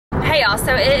Hey y'all,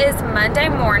 so it is Monday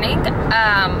morning.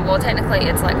 Well, technically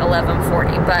it's like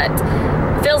 11:40,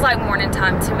 but feels like morning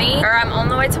time to me. I'm on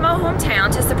the way to my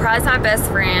hometown to surprise my best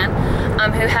friend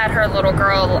who had her little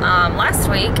girl last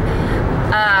week.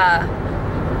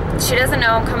 She doesn't know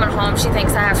I'm coming home. She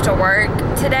thinks I have to work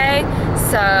today.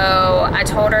 So I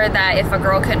told her that if a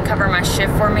girl couldn't cover my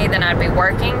shift for me, then I'd be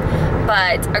working.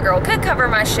 But a girl could cover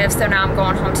my shift, so now I'm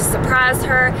going home to surprise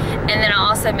her. And then I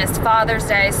also missed Father's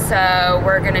Day, so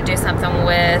we're gonna do something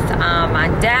with my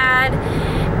dad.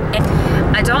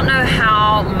 And I don't know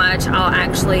how much I'll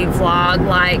actually vlog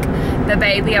like the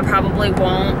baby. I probably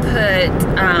won't put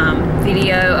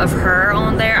video of her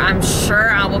on there. I'm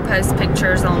sure I will post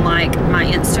pictures on like my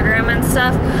Instagram and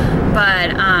stuff,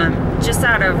 but just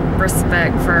out of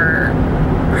respect for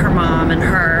her mom and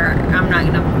her, I'm not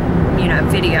gonna, you know,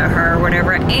 video her or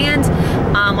whatever. And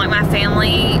like my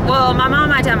family, well, my mom,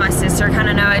 my dad, my sister kind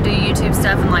of know I do YouTube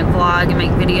stuff and like vlog and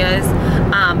make videos,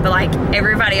 but like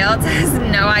everybody else has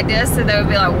no idea, so they would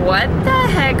be like, what the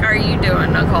heck are you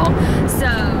doing, Nicole? So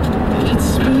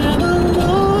it's been a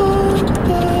long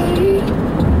day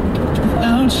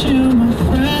without you, my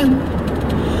friend,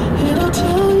 and I'll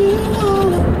tell you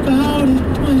all about it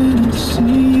when I see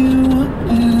you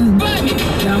again. Baby,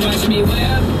 now watch me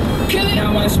whip, kill it.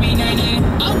 Now watch me nay-nay,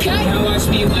 okay. Now watch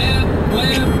me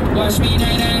whip, watch me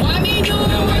nay-nay. Why me do it?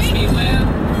 Now watch me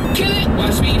whip, kill it.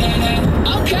 Watch me nay-nay,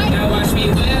 okay. Now watch me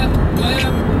whip,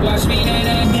 watch me nay-nay.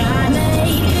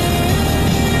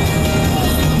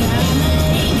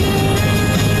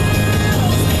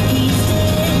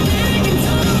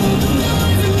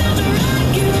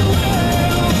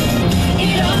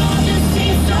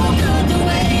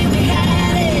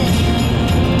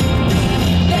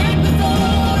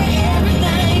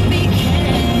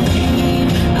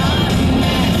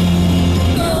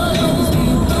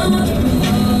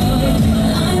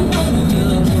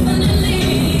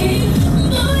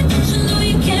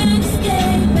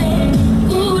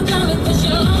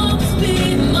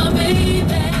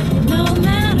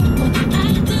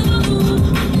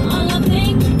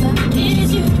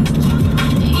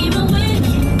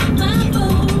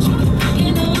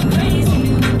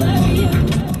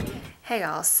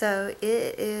 So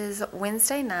it is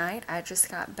Wednesday night. I just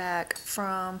got back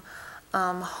from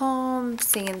home,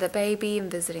 seeing the baby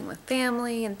and visiting with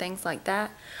family and things like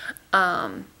that.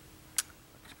 But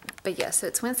yeah, so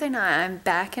it's Wednesday night. I'm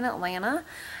back in Atlanta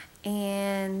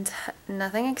and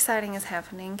nothing exciting is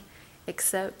happening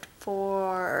except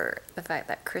for the fact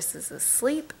that Chris is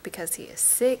asleep because he is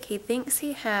sick. He thinks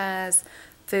he has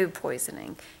food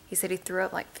poisoning. He said he threw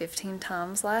up like 15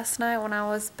 times last night when I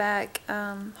was back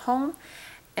home.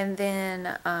 And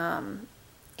then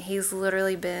he's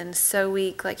literally been so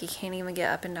weak, like he can't even get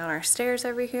up and down our stairs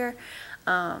over here.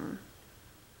 So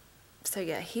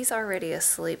yeah, he's already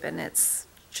asleep and it's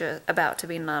just about to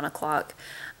be 9 o'clock.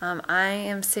 I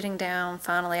am sitting down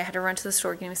finally. I had to run to the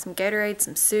store, get me some Gatorade,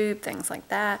 some soup, things like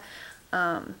that.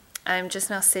 I'm just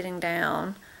now sitting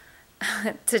down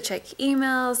to check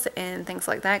emails and things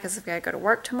like that because I've got to go to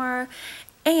work tomorrow.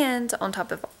 And on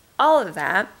top of all of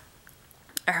that,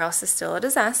 our house is still a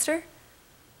disaster.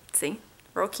 See,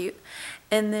 real cute.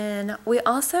 And then we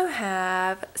also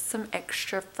have some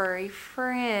extra furry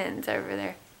friends over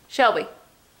there. Shelby,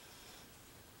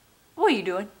 what are you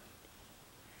doing?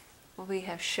 We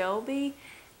have Shelby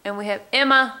and we have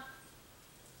Emma.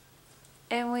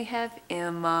 And we have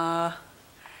Emma.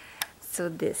 So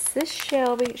this is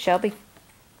Shelby. Shelby.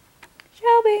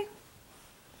 Shelby.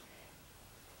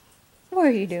 What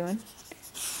are you doing?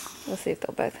 We'll see if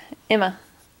they'll both. Emma.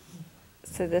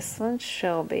 So this one's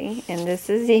Shelby, and this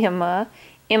is Emma.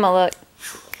 Emma, look.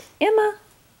 Emma.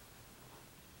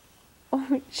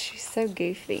 Oh, she's so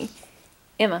goofy.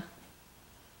 Emma.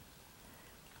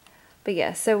 But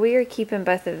yeah, so we are keeping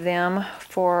both of them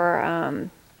for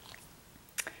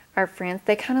our friends.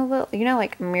 They kind of look, you know,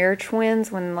 like mirror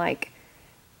twins when like,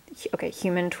 okay,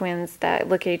 human twins that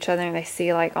look at each other and they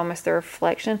see like almost their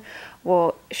reflection.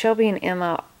 Well, Shelby and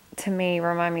Emma to me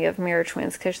remind me of mirror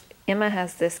twins because Emma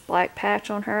has this black patch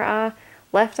on her eye,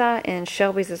 left eye, and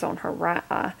Shelby's is on her right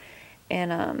eye.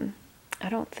 And I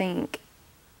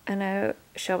know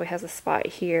Shelby has a spot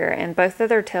here, and both of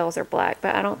their tails are black,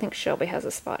 but I don't think Shelby has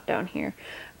a spot down here,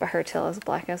 but her tail is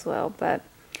black as well. But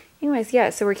anyways, yeah,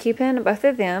 so we're keeping both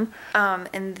of them.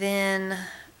 And then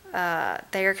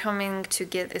they are coming to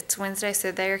get, it's Wednesday,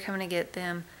 so they are coming to get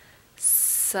them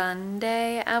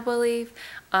Sunday, I believe.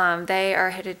 They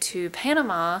are headed to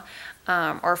Panama,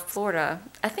 or Florida,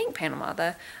 I think Panama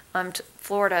though, to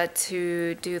Florida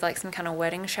to do like some kind of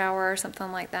wedding shower or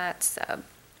something like that. So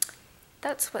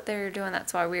that's what they're doing.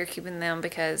 That's why we're keeping them,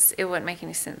 because it wouldn't make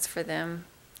any sense for them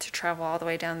to travel all the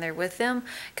way down there with them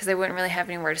because they wouldn't really have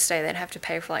anywhere to stay. They'd have to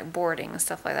pay for like boarding and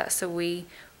stuff like that. So we,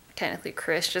 technically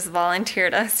Chris just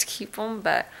volunteered us to keep them,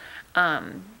 but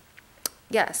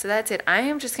yeah, so that's it. I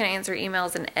am just going to answer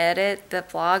emails and edit the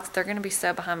vlogs. They're going to be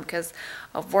so behind because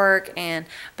of work, and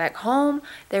back home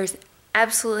there's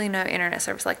absolutely no internet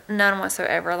service, like none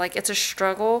whatsoever. Like it's a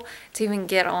struggle to even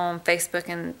get on Facebook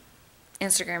and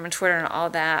Instagram and Twitter and all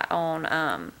that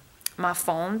on my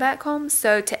phone back home.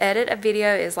 So to edit a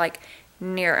video is like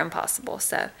near impossible.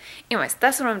 So anyways,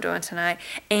 that's what I'm doing tonight,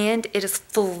 and it is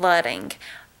flooding.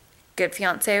 Good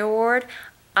Fiance Award.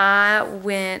 I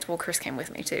went, well, Chris came with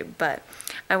me too, but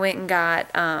I went and got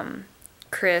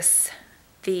Chris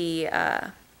the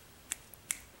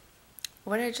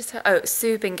what did I just say? Oh,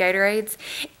 soup and Gatorades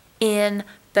in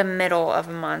the middle of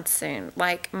a monsoon.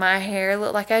 Like my hair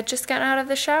looked like I'd just gotten out of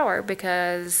the shower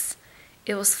because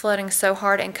it was flooding so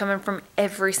hard and coming from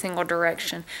every single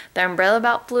direction. The umbrella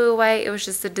about flew away. It was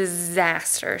just a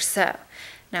disaster. So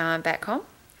now I'm back home.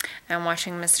 I'm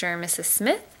watching Mr. and Mrs.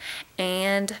 Smith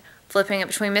and flipping it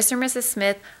between Mr. and Mrs.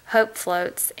 Smith, Hope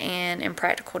Floats, and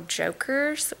Impractical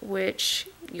Jokers, which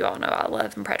you all know I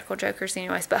love Impractical Jokers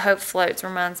anyways, but Hope Floats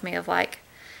reminds me of like,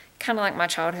 kind of like my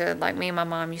childhood. Like me and my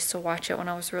mom used to watch it when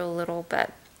I was real little,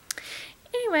 but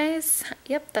anyways,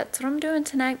 yep, that's what I'm doing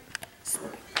tonight.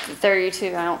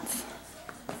 32 ounce.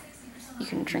 You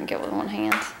can drink it with one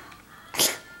hand.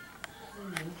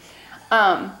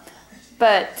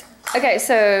 But, okay,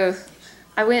 so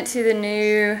I went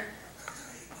to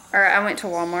I went to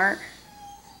Walmart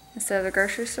instead of the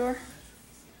grocery store,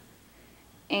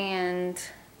 and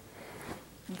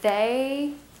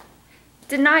they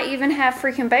did not even have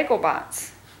freaking bagel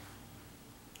bites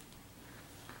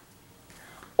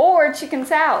or chicken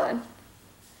salad.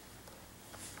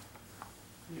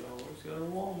 You always go to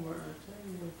Walmart, I tell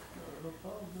you.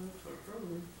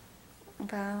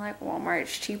 But I like Walmart,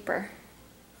 it's cheaper.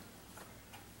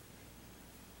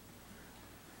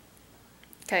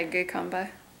 Okay, good combo.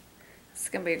 It's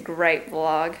gonna be a great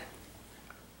vlog.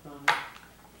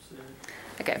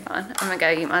 Okay, fine. I'm gonna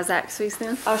go eat my Zaxby's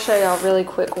then. I'll show y'all really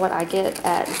quick what I get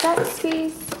at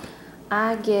Zaxby's.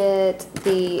 I get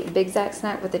the Big Zax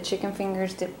snack with the chicken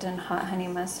fingers dipped in hot honey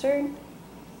mustard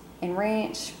and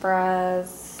ranch,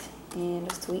 fries, and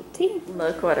a sweet tea.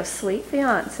 Look what a sweet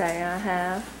fiance I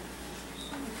have.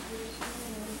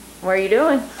 What are you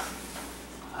doing?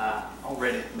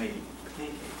 Already made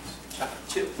pancakes, chocolate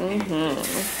chip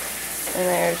pancakes. And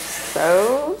they're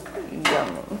so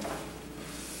yummy.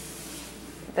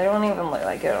 They don't even look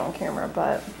like it on camera,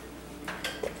 but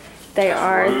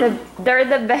they're the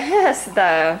best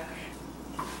though.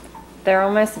 They're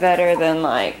almost better than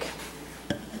like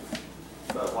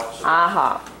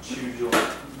IHOP.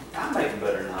 I make them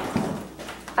better than IHOP.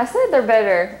 I said they're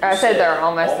better. I said they're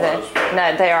almost better.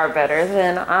 No, they are better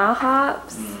than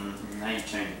IHOP's. Now you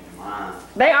changing your mind.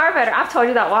 They are better. I've told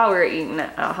you that while we were eating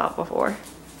at IHOP before.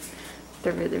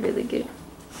 They're really, really good.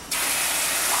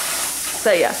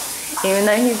 So yeah, even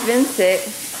though he's been sick,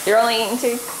 you're only eating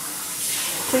two?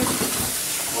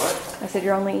 What? I said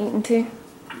you're only eating two?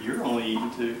 You're only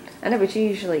eating two. I know, but you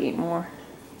usually eat more.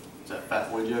 Is that fat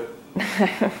boy joke?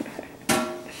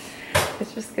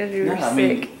 It's just because you were sick. I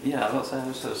mean, yeah, I was saying I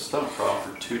just had a stomach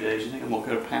problem for 2 days. You think I'm going to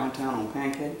go to Pound Town on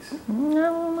pancakes?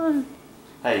 No.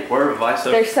 Hey, word of advice.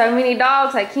 There's so many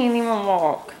dogs, I can't even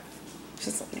walk.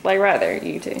 Just like right there,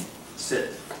 you two.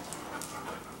 Sit.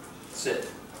 Sit.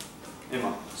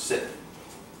 Emma, sit.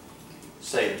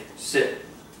 Say, sit.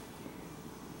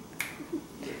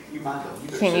 You mind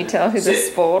though. Can you tell who the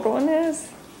spoiled one is?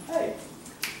 Hey,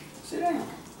 sit down.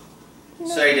 No.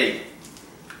 Sadie.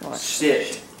 What?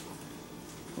 Sit.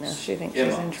 No, she thinks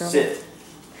Emma, she's in trouble. Sit.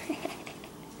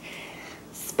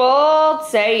 Spoiled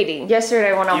Sadie.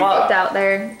 Yesterday when I walked out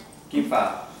there. Give me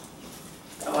 5.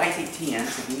 Oh, I say 10,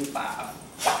 so give me 5.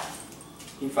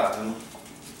 Give me 5, Emma.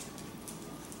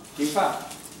 Give me 5.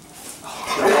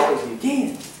 Oh, y'all always give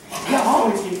 10. Y'all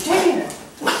always give 10.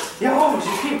 Y'all always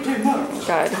just give too much.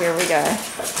 God, here we go.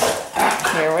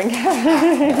 Here we go.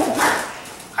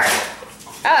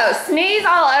 Oh, sneeze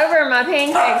all over my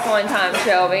pancakes one time,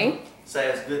 Shelby. Say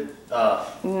that's good.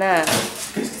 No.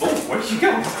 Oh, where'd you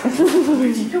go?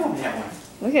 Where'd you go on that one?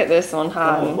 Look at this one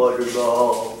hiding.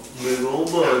 Butterball. Big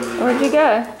old butter. Where'd you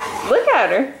go? Look at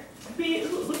her.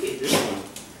 Look at this one.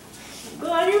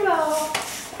 Butterball.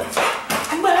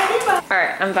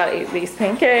 Alright, I'm about to eat these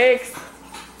pancakes.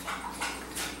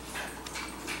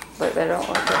 But they don't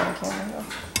look good on camera.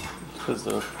 Because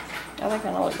Oh, they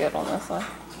kind of look good on this one.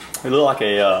 they look like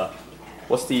a,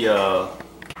 what's the,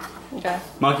 Okay.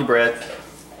 monkey bread.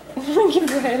 Monkey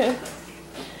bread.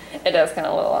 It does kind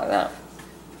of look like that.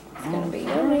 It's gonna be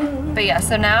yummy. But yeah,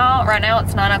 so now, right now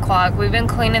it's 9 o'clock. We've been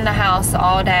cleaning the house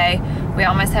all day. We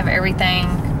almost have everything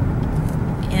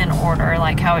in order,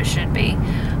 like how it should be.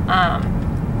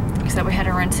 Except we had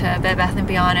to run to Bed Bath &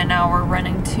 Beyond, and now we're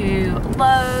running to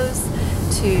Lowe's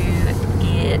to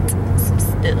get some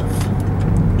stuff.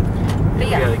 But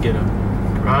yeah. We gotta get a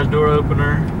garage door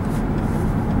opener,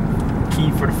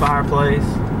 key for the fireplace.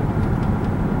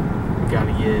 We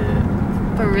gotta get...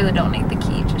 But we really don't need the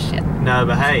key just yet. No,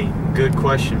 but hey, good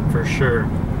question for sure.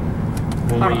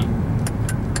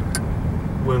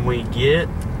 When we get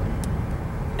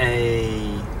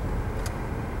a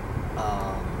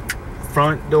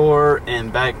front door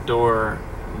and back door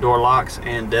locks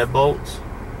and deadbolts,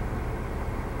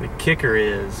 the kicker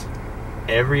is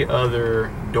every other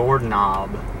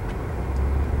doorknob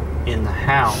in the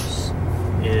house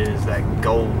is that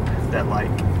gold, that like,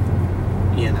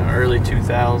 you know, early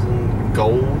 2000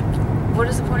 gold. What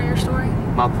is the point of your story?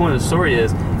 My point of the story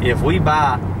is, if we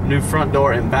buy new front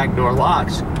door and back door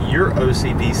locks, your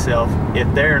OCD self,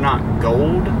 if they're not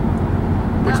gold,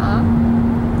 which, huh?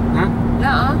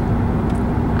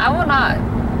 I will not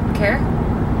care.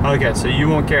 Okay, so you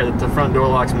won't care that the front door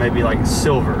locks may be like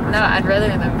silver. No, I'd rather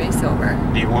them be silver.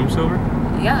 Do you want them silver?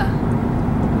 Yeah.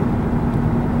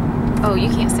 Oh, you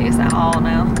can't see us at all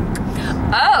now.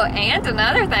 Oh, and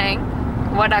another thing.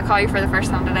 What did I call you for the first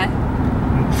time today?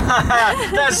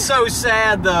 That's so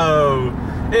sad, though.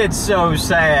 It's so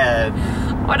sad.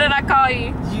 What did I call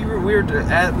you? We were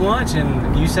at lunch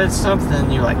and you said something.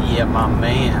 You're like, "Yeah, my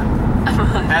man."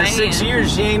 At 6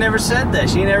 years, she ain't never said that.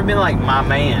 She ain't never been like, "My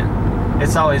man."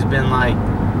 It's always been like,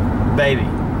 "Baby,"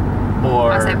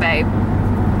 or I say babe.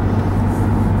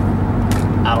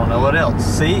 I don't know what else.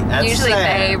 See, that's usually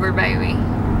sad. babe or baby.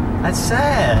 That's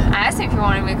sad. I asked him if you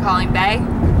wanted me to call him babe.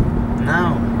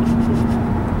 No.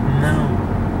 No.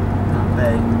 Not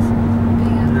babe.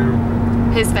 Yeah.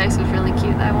 No. His face was really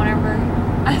cute though whenever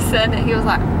I said it. He was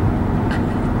like...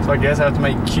 So I guess I have to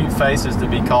make cute faces to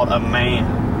be called a man.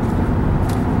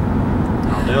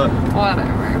 I'll do it.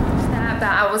 Whatever. But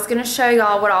I was gonna show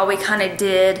y'all what all we kind of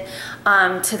did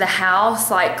to the house,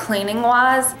 like cleaning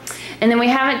wise. And then we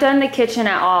haven't done the kitchen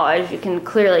at all, as you can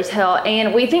clearly tell.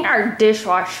 And we think our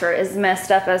dishwasher is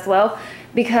messed up as well,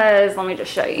 because, let me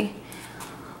just show you.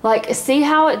 Like, see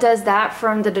how it does that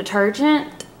from the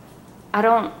detergent?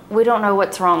 We don't know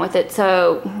what's wrong with it.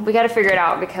 So we gotta figure it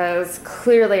out, because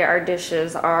clearly our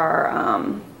dishes are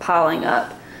piling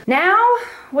up. Now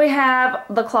we have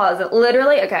the closet.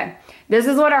 Literally, okay, this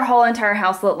is what our whole entire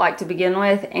house looked like to begin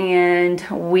with, and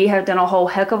we have done a whole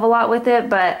heck of a lot with it,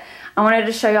 but I wanted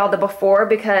to show y'all the before,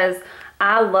 because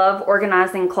I love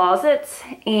organizing closets,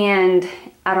 and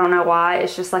I don't know why,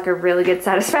 it's just like a really good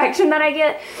satisfaction that I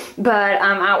get. But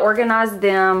I organize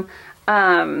them.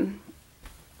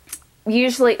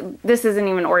 Usually, this isn't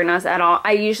even organized at all.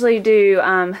 I usually do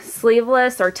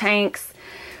sleeveless or tanks,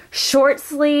 short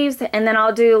sleeves, and then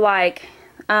I'll do like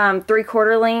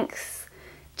 3/4 lengths,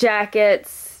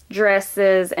 jackets,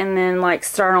 dresses, and then like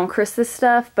start on Chris's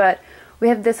stuff. But we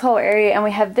have this whole area, and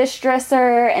we have this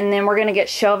dresser, and then we're gonna get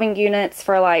shelving units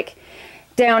for like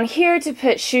down here to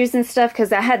put shoes and stuff,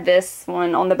 because I had this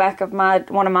one on the back of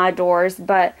one of my doors.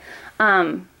 But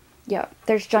yeah,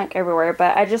 there's junk everywhere.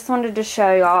 But I just wanted to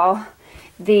show y'all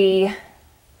the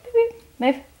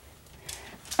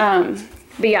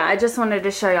but yeah, I just wanted to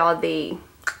show y'all the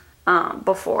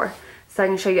before, so I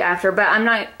can show you after. But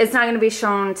it's not going to be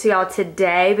shown to y'all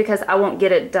today, because I won't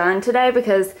get it done today,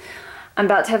 because I'm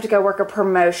about to have to go work a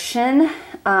promotion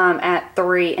at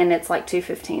 3, and it's like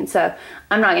 2:15. So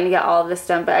I'm not going to get all of this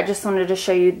done, but I just wanted to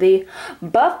show you the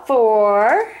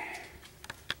before.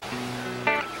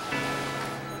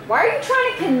 Why are you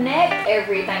trying to connect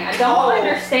everything? I don't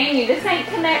understand you. This ain't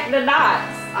connect the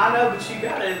dots. I know, but you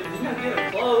gotta get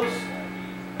it close.